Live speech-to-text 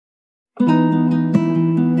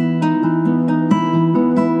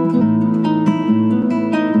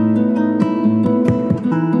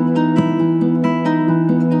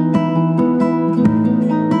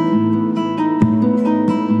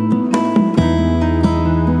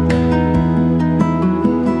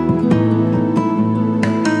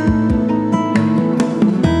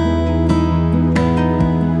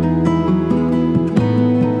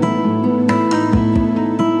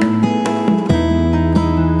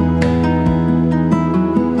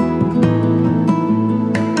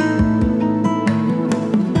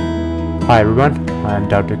Hi everyone, I'm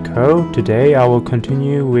Dr. Ko. Today I will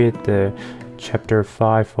continue with the Chapter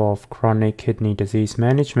 5 of Chronic Kidney Disease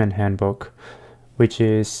Management Handbook, which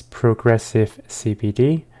is Progressive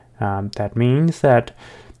CKD. That means that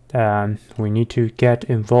we need to get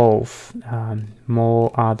involved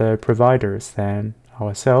more other providers than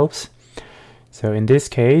ourselves. So in this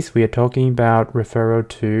case, we are talking about referral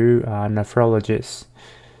to nephrologists.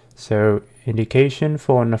 So indication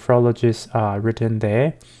for nephrologists are written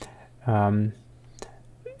there.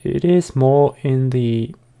 It is more in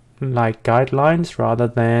the guidelines rather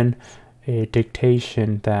than a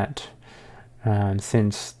dictation that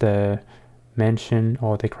since the mention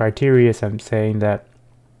or the criteria, I'm saying that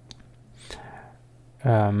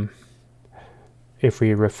if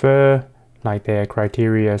we refer, there are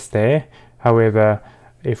criteria there. However,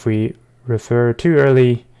 if we refer too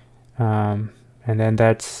early, and then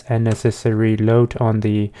that's unnecessary load on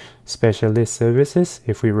the specialist services.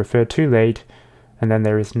 If we refer too late, and then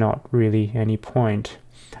there is not really any point.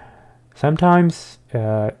 Sometimes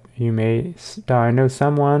you may diagnose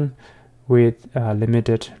someone with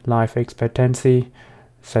limited life expectancy,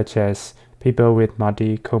 such as people with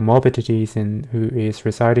multi comorbidities who is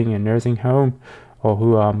residing in nursing home, or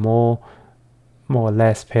who are more or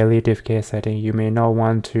less palliative care setting. You may not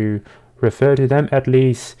want to refer to them. At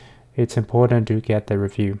least it's important to get the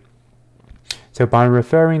review. So by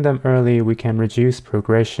referring them early, we can reduce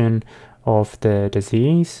progression of the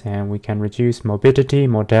disease, and we can reduce morbidity,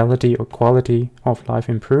 mortality, or quality of life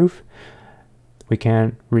improve. We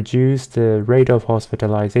can reduce the rate of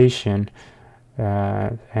hospitalization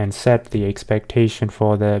and set the expectation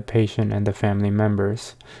for the patient and the family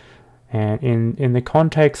members. And in the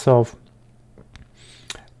context of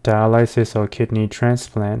dialysis or kidney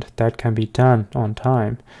transplant, that can be done on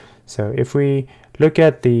time. So if we look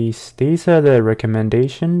at these are the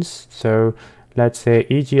recommendations. So let's say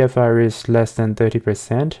eGFR is less than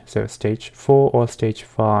 30%, so stage 4 or stage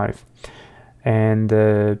 5. And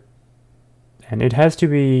it has to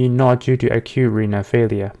be not due to acute renal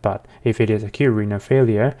failure, but if it is acute renal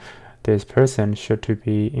failure, this person should to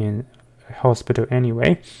be in hospital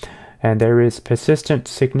anyway. And there is persistent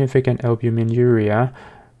significant albuminuria.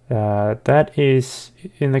 That is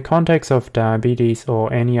in the context of diabetes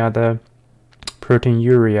or any other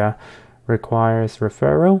proteinuria requires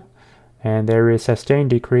referral, and there is sustained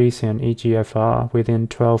decrease in eGFR within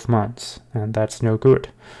 12 months, and that's no good.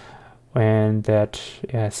 And that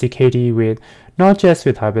CKD with not just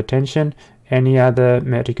with hypertension, any other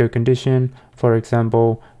medical condition, for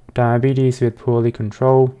example diabetes with poorly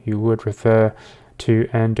controlled, you would refer to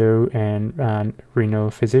endo and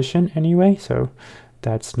renal physician anyway. So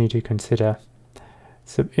that's need to consider.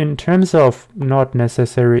 So in terms of not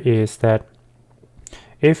necessary is that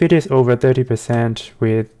if it is over 30%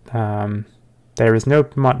 with there is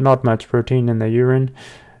not much protein in the urine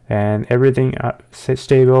and everything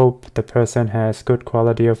stable, the person has good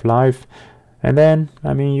quality of life, and then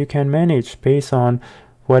you can manage based on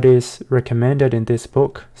what is recommended in this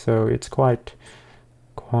book. So it's quite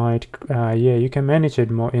you can manage it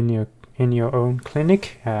more in your own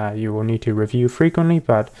clinic. You will need to review frequently,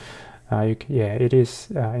 but it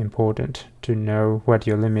is important to know what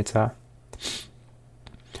your limits are.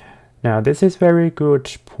 Now this is very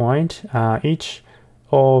good point. Each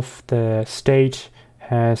of the state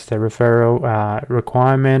has the referral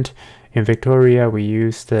requirement. In Victoria we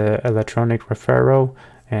use the electronic referral,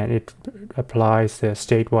 and it applies the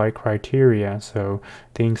statewide criteria. So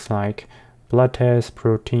things like blood tests,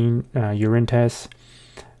 protein, urine tests,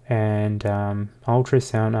 and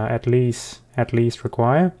ultrasound are at least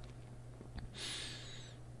required.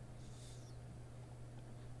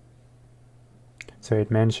 So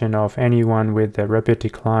it mentioned of anyone with a rapid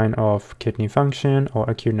decline of kidney function or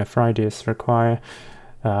acute nephritis require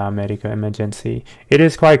medical emergency. It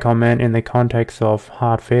is quite common in the context of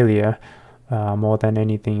heart failure more than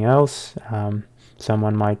anything else.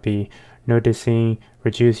 Someone might be noticing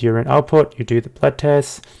reduced urine output, you do the blood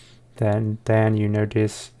test, then you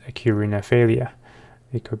notice acute renal failure.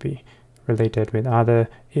 It could be related with other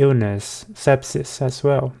illness, sepsis as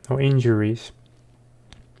well, or injuries.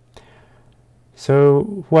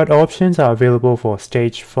 So what options are available for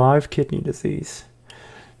stage 5 kidney disease?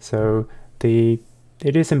 So it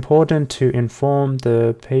is important to inform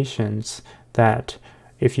the patients that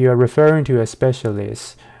if you are referring to a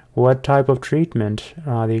specialist, what type of treatment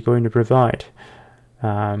are they going to provide?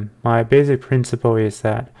 My basic principle is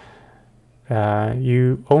that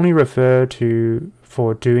you only refer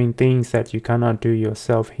for doing things that you cannot do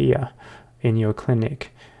yourself here in your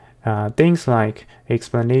clinic. Things like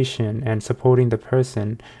explanation and supporting the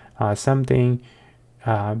person are something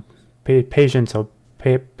patients or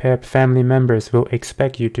family members will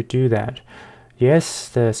expect you to do that. Yes,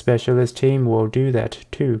 the specialist team will do that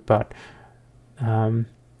too, but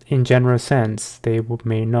in general sense, they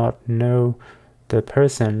may not know the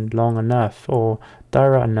person long enough or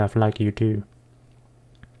thorough enough like you do.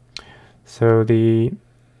 So the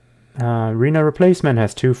renal replacement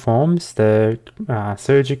has two forms, the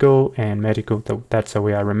surgical and medical. That's the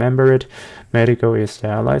way I remember it. Medical is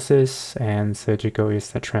dialysis and surgical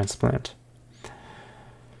is the transplant.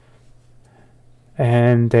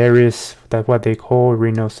 And there is what they call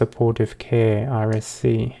renal supportive care,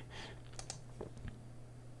 RSC.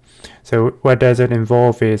 So what does it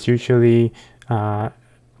involve is usually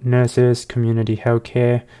nurses, community health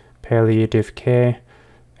care, palliative care,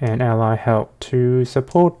 and allied health to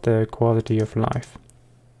support the quality of life.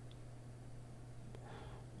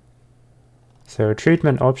 So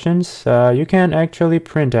treatment options, you can actually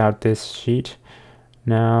print out this sheet.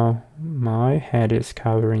 Now my head is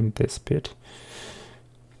covering this bit.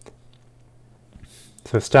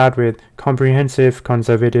 So start with comprehensive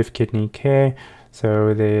conservative kidney care.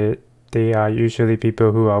 So they are usually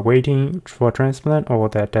people who are waiting for transplant or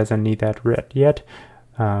that doesn't need that yet,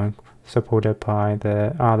 supported by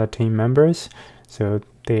the other team members. So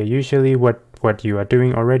they're usually what you are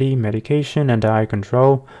doing already: medication and diet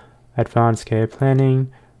control, advanced care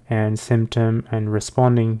planning, and symptom and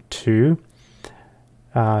responding to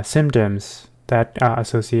symptoms that are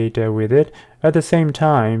associated with it. At the same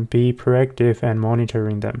time, be proactive and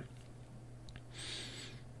monitoring them.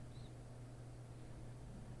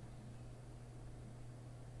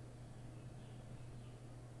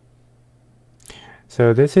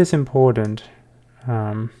 So this is important.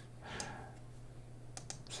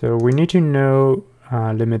 So we need to know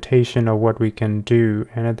limitation of what we can do,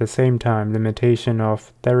 and at the same time limitation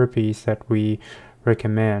of therapies that we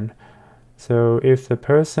recommend. So if the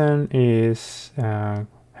person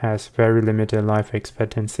has very limited life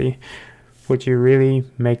expectancy, would you really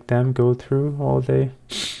make them go through all the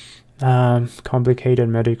complicated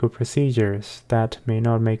medical procedures that may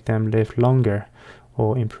not make them live longer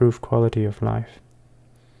or improve quality of life?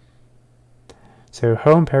 So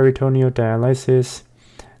home peritoneal dialysis.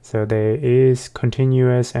 So there is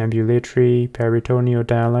continuous ambulatory peritoneal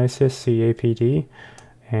dialysis, CAPD,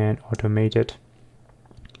 and automated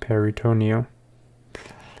peritoneal.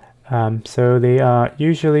 So they are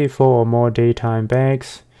usually 4 or more daytime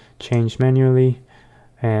bags, changed manually,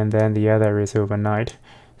 and then the other is overnight.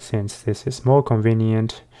 Since this is more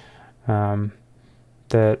convenient,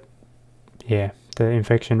 the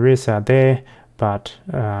infection risks are there, but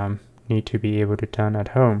need to be able to done at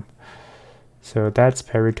home. So that's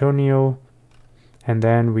peritoneal. And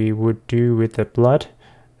then we would do with the blood,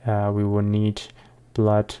 we will need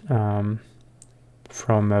blood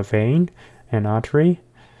from a vein and artery.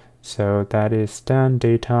 So that is done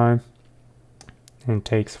daytime and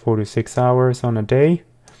takes 4 to 6 hours on a day,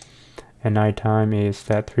 and nighttime is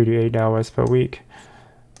that 3 to 8 hours per week.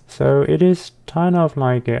 So it is kind of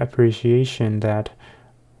like an appreciation that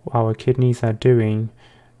our kidneys are doing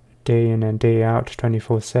day in and day out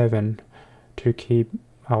 24/7 to keep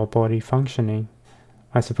our body functioning.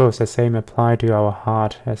 I suppose the same apply to our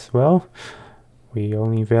heart as well. We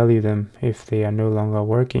only value them if they are no longer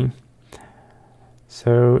working.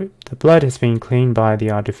 So the blood is being cleaned by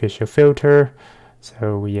the artificial filter.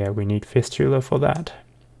 So we need fistula for that,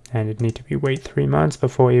 and it need to be wait 3 months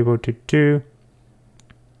before able to do.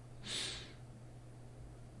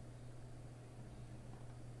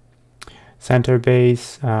 Center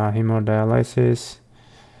base hemodialysis.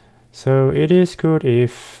 So it is good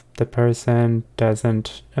if the person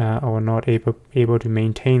doesn't or not able to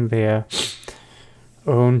maintain their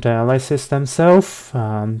own dialysis themselves.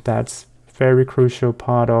 That's very crucial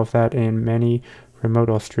part of that in many remote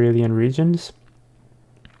Australian regions.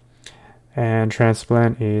 And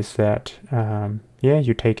transplant is that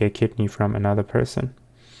you take a kidney from another person.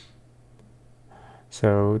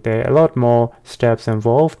 So there are a lot more steps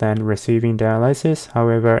involved than receiving dialysis,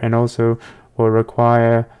 however, and also will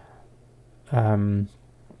require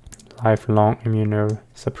lifelong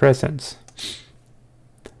immunosuppressants.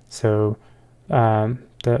 So a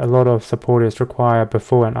lot of support is required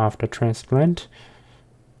before and after transplant.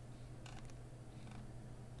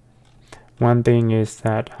 One thing is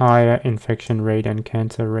that higher infection rate and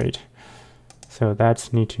cancer rate. So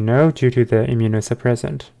that's need to know due to the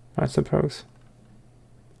immunosuppressant, I suppose.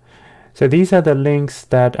 So these are the links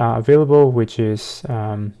that are available, which is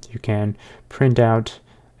you can print out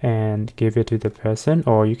and give it to the person,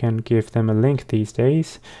 or you can give them a link these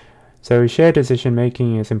days. So shared decision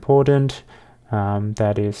making is important.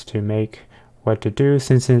 That is to make what to do,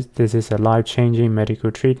 since this is a life-changing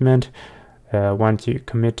medical treatment. once you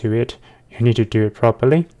commit to it, you need to do it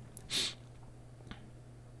properly.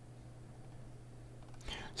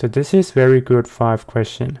 So this is very good 5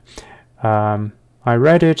 question. I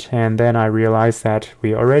read it and then I realized that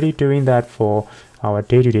we're already doing that for our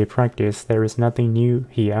day-to-day practice. There is nothing new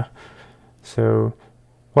here. So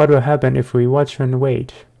what will happen if we watch and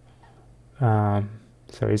wait? So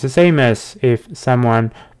it's the same as if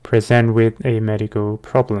someone present with a medical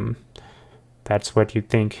problem. That's what you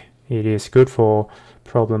think. It is good for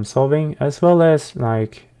problem solving as well as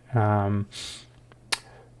like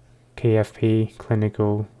KFP,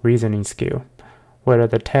 clinical reasoning skill. What are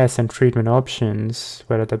the tests and treatment options?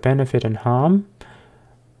 What are the benefit and harm?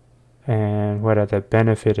 And what are the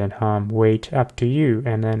benefit and harm weight up to you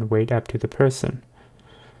and then weight up to the person?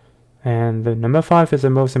 And the number 5 is the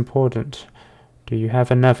most important. Do you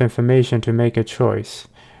have enough information to make a choice?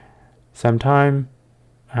 Sometimes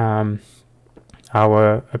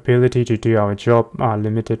our ability to do our job are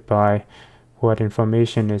limited by what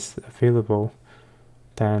information is available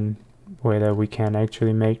than whether we can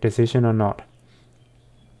actually make decision or not.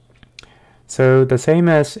 So the same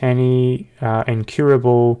as any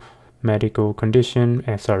incurable medical condition,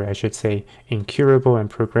 I should say incurable and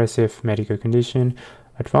progressive medical condition,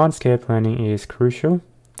 advanced care planning is crucial.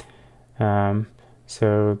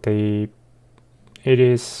 So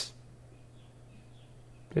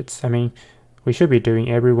we should be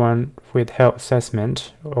doing everyone with health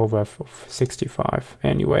assessment over 65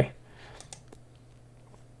 anyway.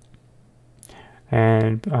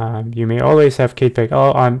 And you may always have feedback,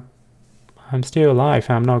 oh, I'm still alive,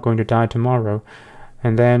 I'm not going to die tomorrow.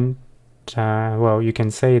 And then, well, you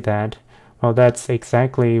can say that, well, that's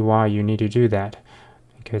exactly why you need to do that.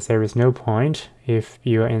 Because there is no point if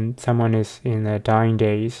someone is in their dying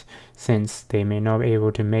days, since they may not be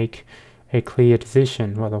able to make a clear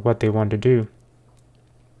decision whether what they want to do.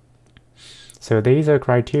 So these are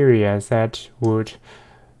criteria that would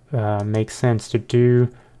make sense to do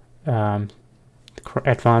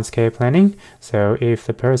advanced care planning. So if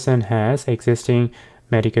the person has existing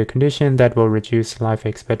medical condition that will reduce life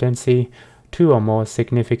expectancy, 2 or more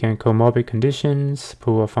significant comorbid conditions,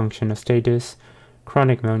 poor functional status,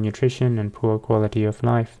 chronic malnutrition, and poor quality of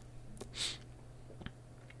life.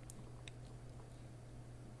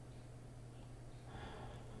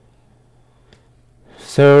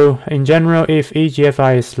 So in general, if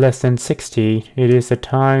eGFR is less than 60, it is the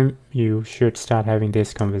time you should start having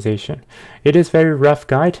this conversation. It is very rough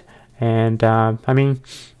guide, and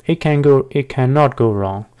it cannot go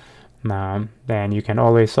wrong. Then you can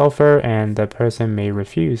always offer, and the person may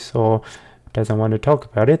refuse or doesn't want to talk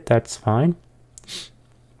about it. That's fine.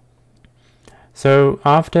 So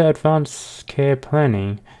after advanced care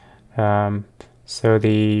planning, so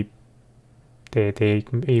they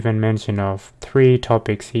even mention of 3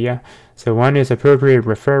 topics here. So 1 is appropriate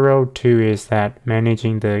referral, 2 is that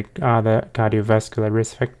managing the other cardiovascular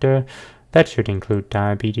risk factor, that should include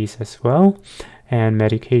diabetes as well, and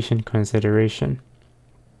medication consideration.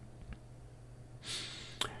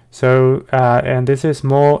 So and this is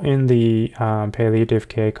more in the palliative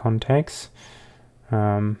care context.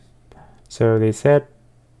 So they said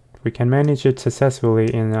we can manage it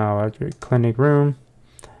successfully in our clinic room.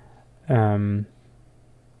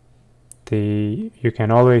 You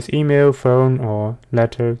can always email, phone, or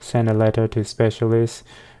send a letter to specialists.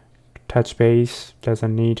 Touch base,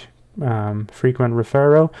 doesn't need frequent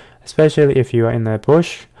referral, especially if you are in the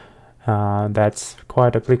bush. That's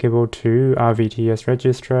quite applicable to RVTS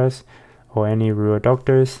registrars or any rural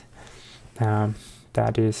doctors.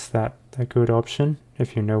 That is a good option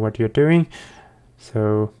if you know what you're doing.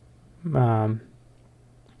 So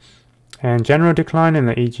and general decline in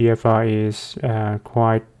the eGFR is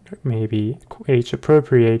quite maybe age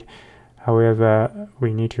appropriate. However,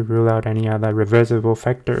 we need to rule out any other reversible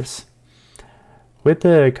factors. With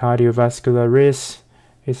the cardiovascular risk,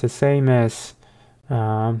 it's the same as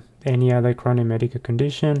any other chronic medical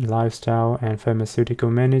condition, lifestyle and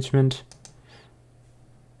pharmaceutical management.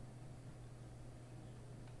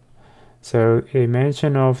 So a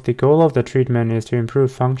mention of the goal of the treatment is to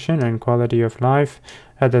improve function and quality of life.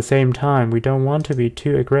 At the same time, we don't want to be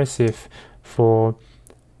too aggressive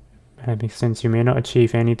since you may not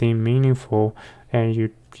achieve anything meaningful, and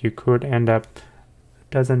you could end up,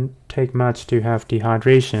 doesn't take much to have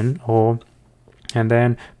dehydration, and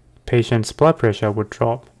then patient's blood pressure would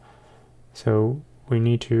drop. So we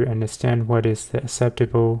need to understand what is the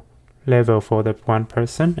acceptable level for the one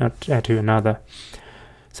person to another.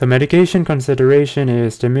 So medication consideration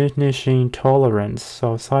is diminishing tolerance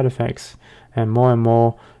of side effects and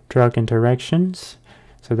more drug interactions.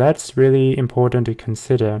 So that's really important to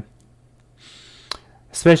consider.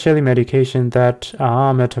 especially medications that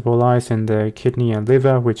are metabolized in the kidney and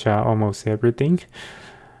liver, which are almost everything.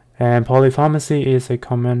 And polypharmacy is a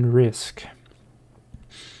common risk.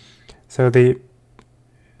 So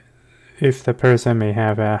if the person may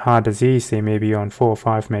have a heart disease, they may be on 4 or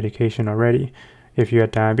 5 medication already. If you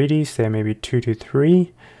have diabetes, there may be 2 to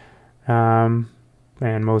 3. And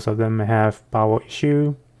most of them have bowel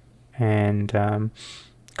issue and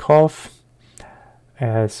cough,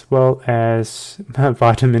 as well as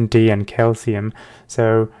vitamin D and calcium.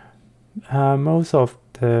 So most of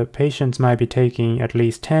the patients might be taking at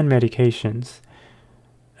least 10 medications.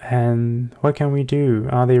 And what can we do?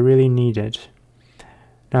 Are they really needed?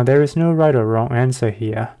 Now, there is no right or wrong answer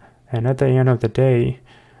here. And at the end of the day,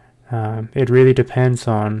 it really depends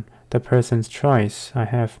on the person's choice. I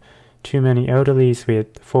have too many elderlies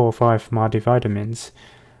with 4 or 5 multivitamins.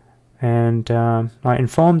 And I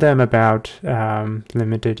inform them about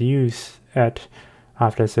limited use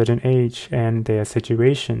after a certain age and their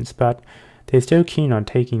situations, but they're still keen on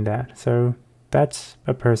taking that. So that's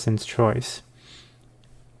a person's choice.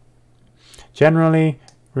 Generally,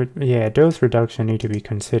 dose reduction need to be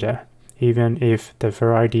considered, even if the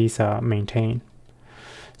varieties are maintained.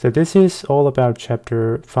 So this is all about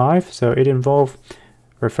chapter 5. So it involves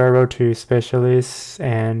referral to specialists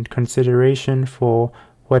and consideration for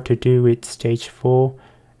what to do with stage 4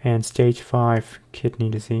 and stage 5 kidney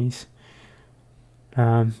disease.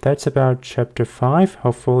 That's about chapter 5.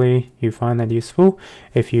 Hopefully you find that useful.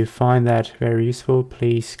 If you find that very useful,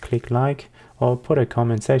 please click like or put a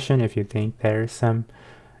comment section if you think there is some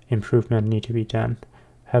improvement need to be done.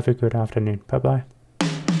 Have a good afternoon. Bye bye.